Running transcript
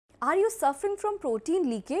Are you suffering from protein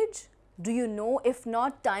leakage? Do you know if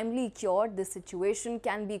not timely cured, this situation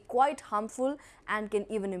can be quite harmful and can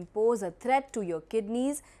even impose a threat to your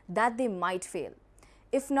kidneys that they might fail?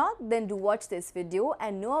 If not, then do watch this video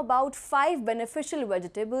and know about 5 beneficial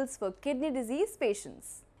vegetables for kidney disease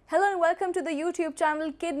patients. Hello and welcome to the YouTube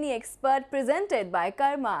channel Kidney Expert presented by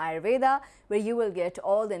Karma Ayurveda, where you will get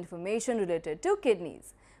all the information related to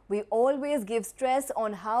kidneys. We always give stress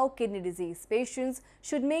on how kidney disease patients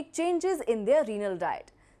should make changes in their renal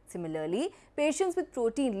diet. Similarly, patients with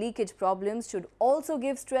protein leakage problems should also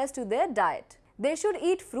give stress to their diet. They should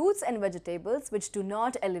eat fruits and vegetables which do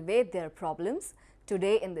not elevate their problems.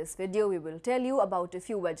 Today in this video, we will tell you about a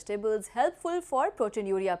few vegetables helpful for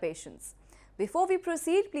proteinuria patients. Before we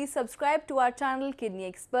proceed, please subscribe to our channel Kidney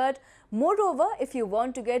Expert. Moreover, if you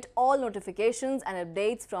want to get all notifications and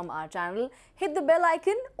updates from our channel, hit the bell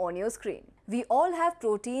icon on your screen. We all have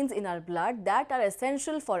proteins in our blood that are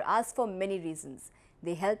essential for us for many reasons.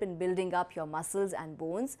 They help in building up your muscles and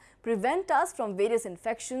bones, prevent us from various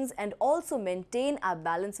infections, and also maintain a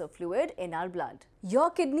balance of fluid in our blood.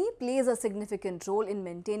 Your kidney plays a significant role in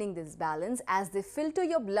maintaining this balance as they filter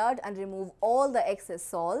your blood and remove all the excess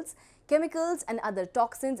salts, chemicals and other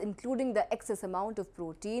toxins, including the excess amount of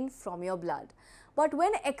protein from your blood. But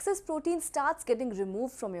when excess protein starts getting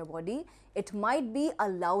removed from your body, it might be a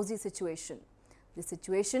lousy situation. This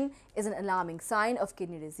situation is an alarming sign of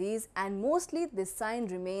kidney disease, and mostly this sign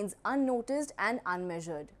remains unnoticed and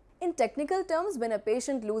unmeasured. In technical terms, when a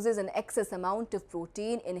patient loses an excess amount of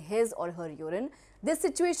protein in his or her urine, this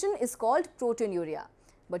situation is called proteinuria.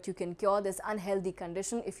 But you can cure this unhealthy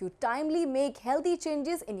condition if you timely make healthy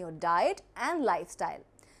changes in your diet and lifestyle.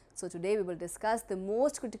 So today we will discuss the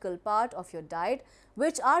most critical part of your diet,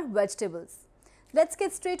 which are vegetables. Let's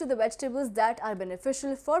get straight to the vegetables that are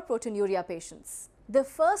beneficial for proteinuria patients. The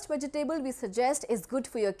first vegetable we suggest is good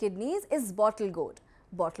for your kidneys is bottle gourd.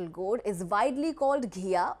 Bottle gourd is widely called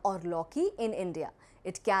ghiya or lauki in India.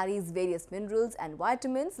 It carries various minerals and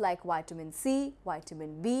vitamins like vitamin C,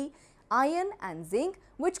 vitamin B, iron and zinc,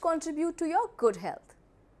 which contribute to your good health.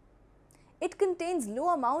 It contains low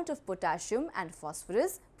amount of potassium and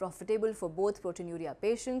phosphorus, profitable for both proteinuria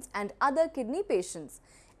patients and other kidney patients.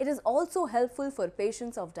 It is also helpful for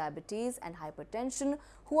patients of diabetes and hypertension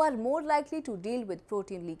who are more likely to deal with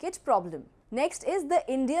protein leakage problem. Next is the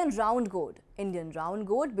Indian round gourd. Indian round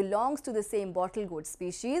gourd belongs to the same bottle gourd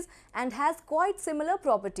species and has quite similar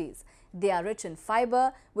properties. They are rich in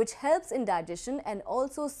fiber, which helps in digestion and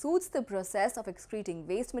also soothes the process of excreting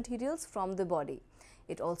waste materials from the body.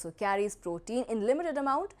 It also carries protein in limited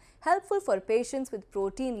amount, helpful for patients with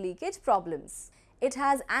protein leakage problems. It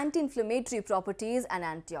has anti-inflammatory properties and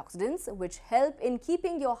antioxidants which help in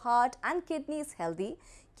keeping your heart and kidneys healthy,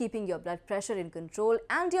 keeping your blood pressure in control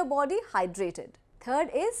and your body hydrated. Third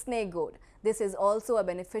is snake gourd. This is also a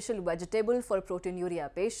beneficial vegetable for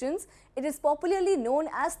proteinuria patients. It is popularly known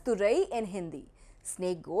as turai in Hindi.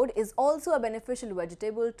 Snake gourd is also a beneficial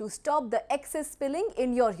vegetable to stop the excess spilling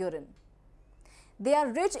in your urine. They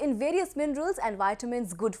are rich in various minerals and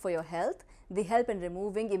vitamins good for your health. They help in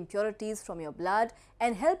removing impurities from your blood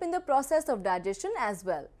and help in the process of digestion as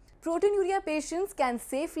well. Proteinuria patients can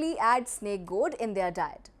safely add snake gourd in their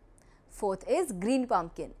diet. Fourth is green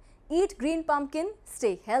pumpkin. Eat green pumpkin,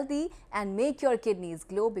 stay healthy and make your kidneys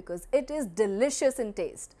glow because it is delicious in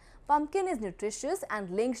taste. Pumpkin is nutritious and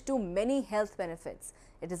linked to many health benefits.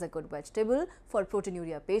 It is a good vegetable for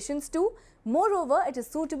proteinuria patients too. Moreover, it is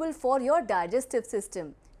suitable for your digestive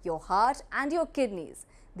system, your heart and your kidneys.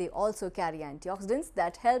 They also carry antioxidants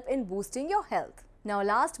that help in boosting your health. Now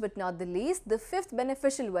last but not the least, the fifth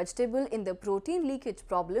beneficial vegetable in the protein leakage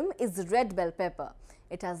problem is red bell pepper.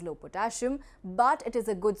 It has low potassium, but it is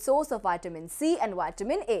a good source of vitamin C and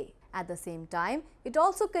vitamin A. At the same time, it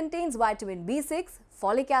also contains vitamin B6,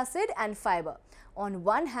 folic acid and fiber. On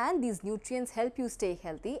one hand, these nutrients help you stay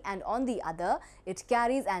healthy, and on the other, it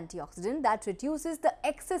carries antioxidant that reduces the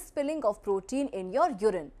excess spilling of protein in your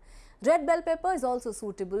urine. Red bell pepper is also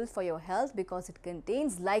suitable for your health because it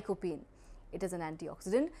contains lycopene. It is an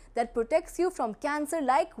antioxidant that protects you from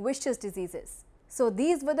cancer-like vicious diseases. So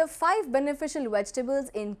these were the 5 beneficial vegetables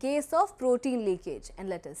in case of protein leakage, and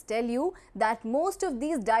let us tell you that most of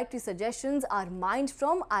these dietary suggestions are mined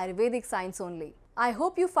from Ayurvedic science only. I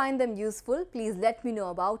hope you find them useful. Please let me know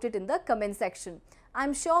about it in the comment section.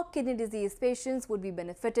 I'm sure kidney disease patients would be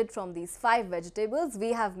benefited from these 5 vegetables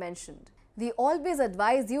we have mentioned. We always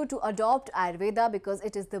advise you to adopt Ayurveda because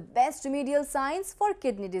it is the best remedial science for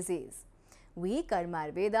kidney disease. We, Karma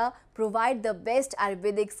Ayurveda, provide the best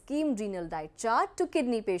Ayurvedic schemed renal diet chart to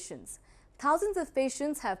kidney patients. Thousands of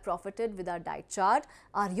patients have profited with our diet chart,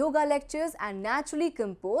 our yoga lectures and naturally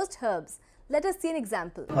composed herbs. Let us see an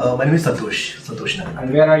example. My name is Santosh Nagar.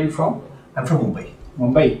 And where are you from? I'm from Mumbai.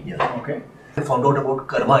 Mumbai? Yeah. Okay. I found out about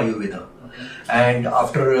Karma Ayurveda. And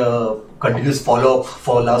after continuous follow-up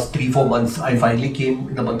for last 3-4 months, I finally came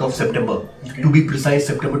in the month of September. To be precise,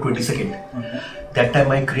 September 22nd. That time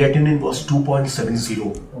my creatinine was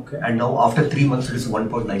 2.70. And now after 3 months it is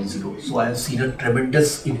 1.90. So I have seen a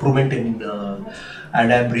tremendous improvement in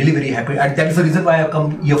and I am really very happy. And that is the reason why I have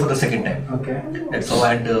come here for the second time. Okay. That's how.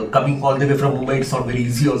 And coming all the way from Mumbai, it's not very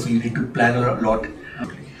easy also. You need to plan a lot.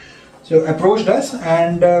 So approached us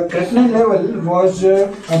and creatinine level was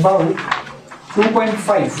about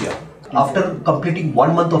 2.5. Yeah. After completing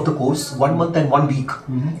 1 month of the course, 1 month and 1 week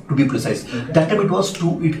to be precise, that time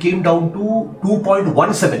it came down to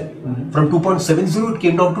 2.17. From 2.70 it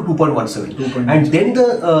came down to 2.17. And then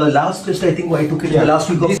the last test, I think I took it the last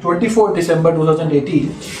week of 24 December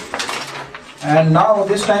 2018. And now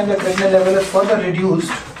this time the creatinine level is further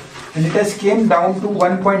reduced and it has came down to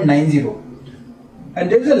 1.90. And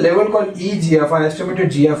there is a level called eGFR,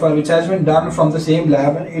 estimated GFR, which has been done from the same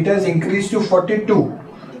lab, and it has increased to 42.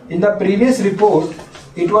 In the previous report,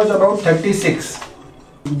 it was about 36.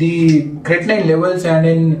 The creatinine levels and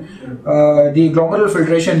in the glomerular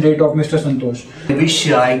filtration rate of Mr. Santosh. I wish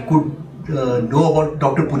I could know about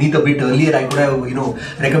Dr. Puneet a bit earlier. I could have,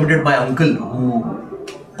 recommended my uncle who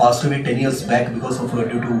passed away 10 years back because of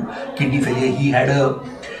due to kidney failure. He had a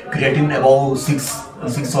creatinine above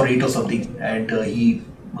 6 or 8 or something, and he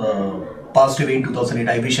passed away in 2008.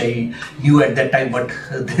 I wish I knew at that time, but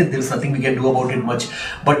there's nothing we can do about it much.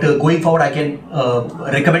 But going forward, I can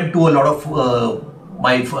recommend to a lot of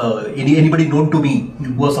anybody known to me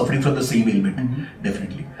who are suffering from the same ailment.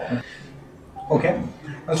 Definitely. Okay.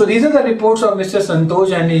 So these are the reports of Mr.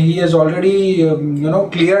 Santosh, and he has already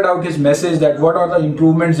cleared out his message that what are the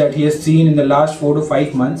improvements that he has seen in the last 4 to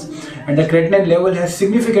 5 months, and the creatinine level has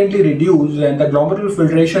significantly reduced and the glomerular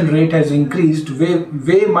filtration rate has increased,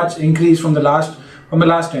 way much increased from the last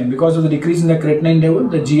time. Because of the decrease in the creatinine level,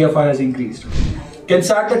 the GFR has increased. Can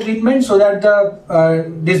start the treatment so that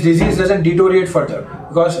this disease doesn't deteriorate further,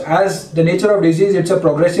 because as the nature of disease, it's a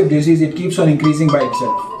progressive disease, it keeps on increasing by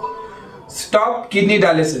itself. Stop kidney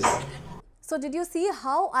dialysis. So did you see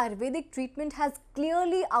how Ayurvedic treatment has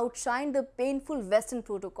clearly outshined the painful Western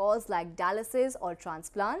protocols like dialysis or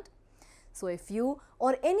transplant? So if you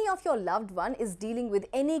or any of your loved one is dealing with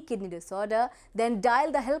any kidney disorder, then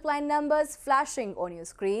dial the helpline numbers flashing on your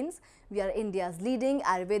screens. We are India's leading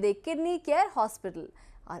Ayurvedic kidney care hospital.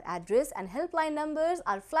 Our address and helpline numbers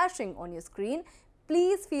are flashing on your screen.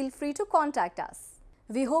 Please feel free to contact us.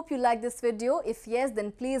 We hope you like this video. If yes,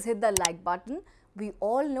 then please hit the like button. We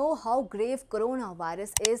all know how grave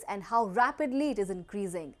coronavirus is and how rapidly it is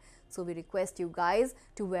increasing. So we request you guys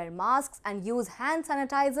to wear masks and use hand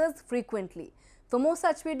sanitizers frequently. For more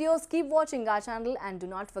such videos, keep watching our channel and do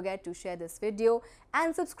not forget to share this video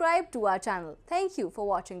and subscribe to our channel. Thank you for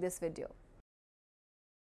watching this video.